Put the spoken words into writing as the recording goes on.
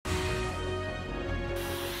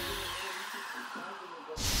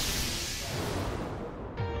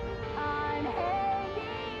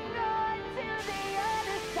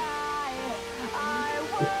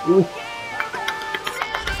Ooh.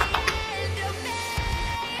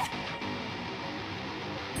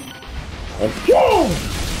 Let's go!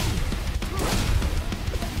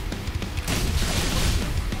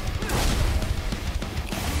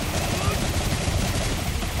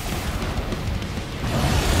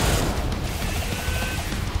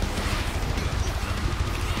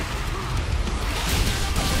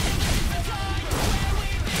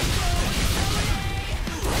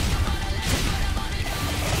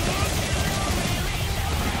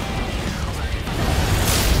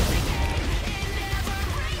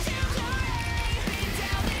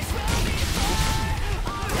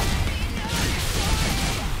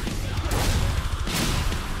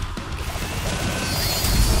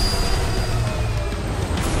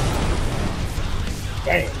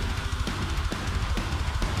 Damn.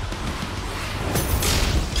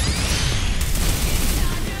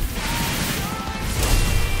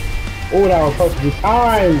 Oh, that was supposed to be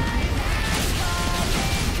time.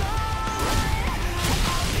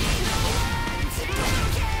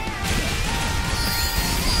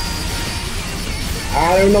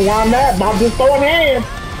 I don't know why I'm at, but I'm just throwing hands.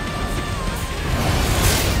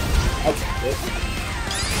 Okay.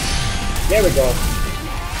 There we go.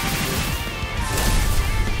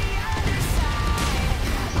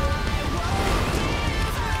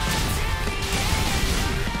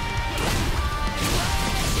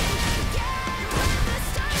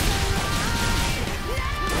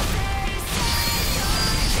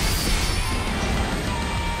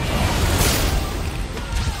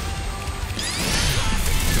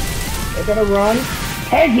 They're gonna run.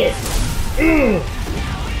 Take it!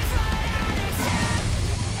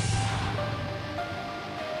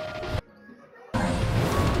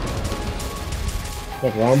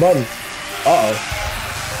 Click wrong button. Uh-oh.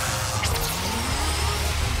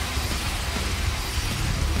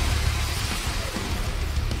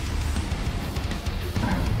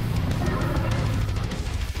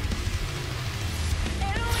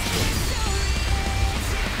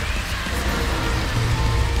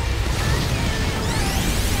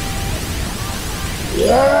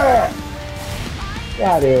 Yeah! Get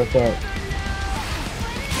out of here with that.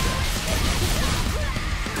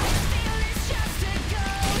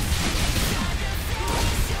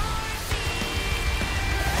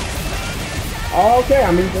 Okay,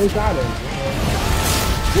 I mean, they got him.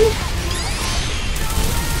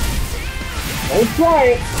 Don't try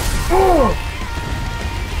it.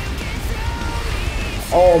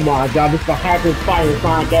 Oh my god, this is the happiest fighting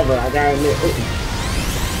Sonic ever. I gotta admit.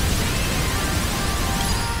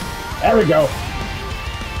 There we go.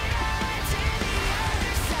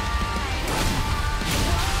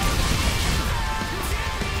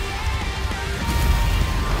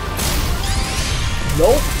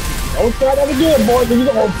 Nope. Don't try that again, boy, because you're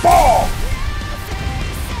gonna fall.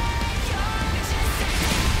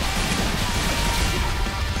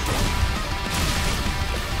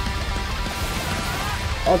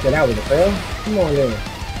 Okay, that was a fail. Come on then.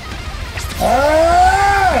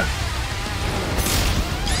 Ah!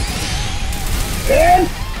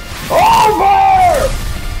 It's over!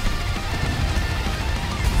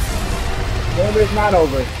 Maybe it's not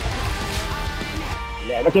over.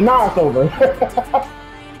 Yeah, look at now it's over.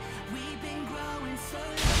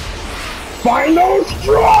 Final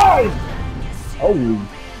strike! Holy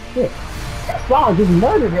shit. That song just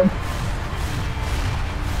murdered him.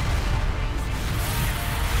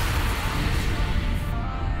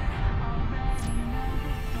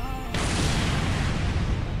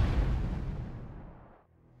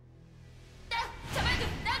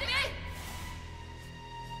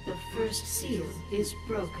 The first seal is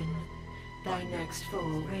broken. Thy next foe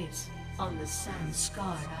awaits on the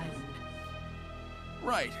sand-scarred island.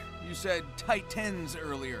 Right. You said Titans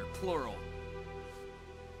earlier, plural.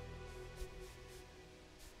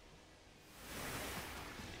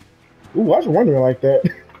 Ooh, I was wondering like that.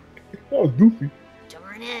 That was goofy.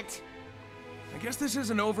 Darn it. I guess this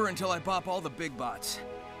isn't over until I pop all the big bots.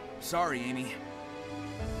 Sorry, Amy.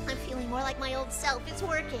 I'm feeling more like my old self. It's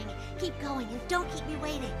working. Keep going and don't keep me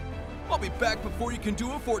waiting. I'll be back before you can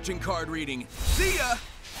do a fortune card reading. See ya!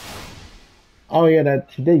 Oh yeah, that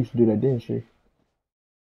she did used to do that, didn't she?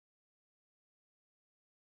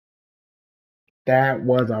 That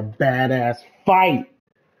was a badass fight.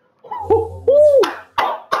 Woo-hoo!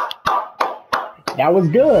 That was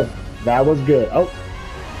good. That was good. Oh.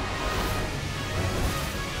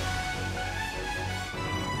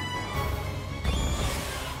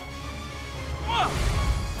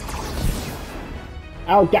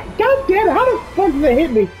 Oh, God damn it, how the fuck did it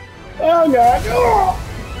hit me? Oh, God. Oh.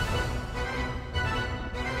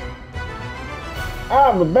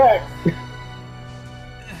 I'm the back.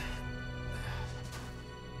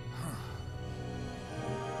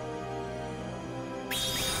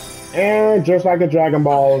 And just like the Dragon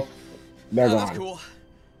Balls, they're Oh, gone. that's cool.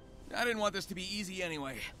 I didn't want this to be easy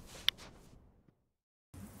anyway.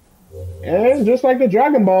 And just like the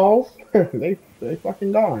Dragon Balls, they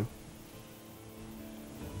fucking gone.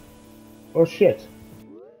 Oh shit.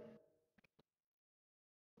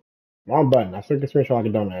 Wrong button. I took the screenshot like a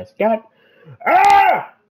dumbass. God.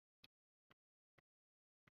 Ah!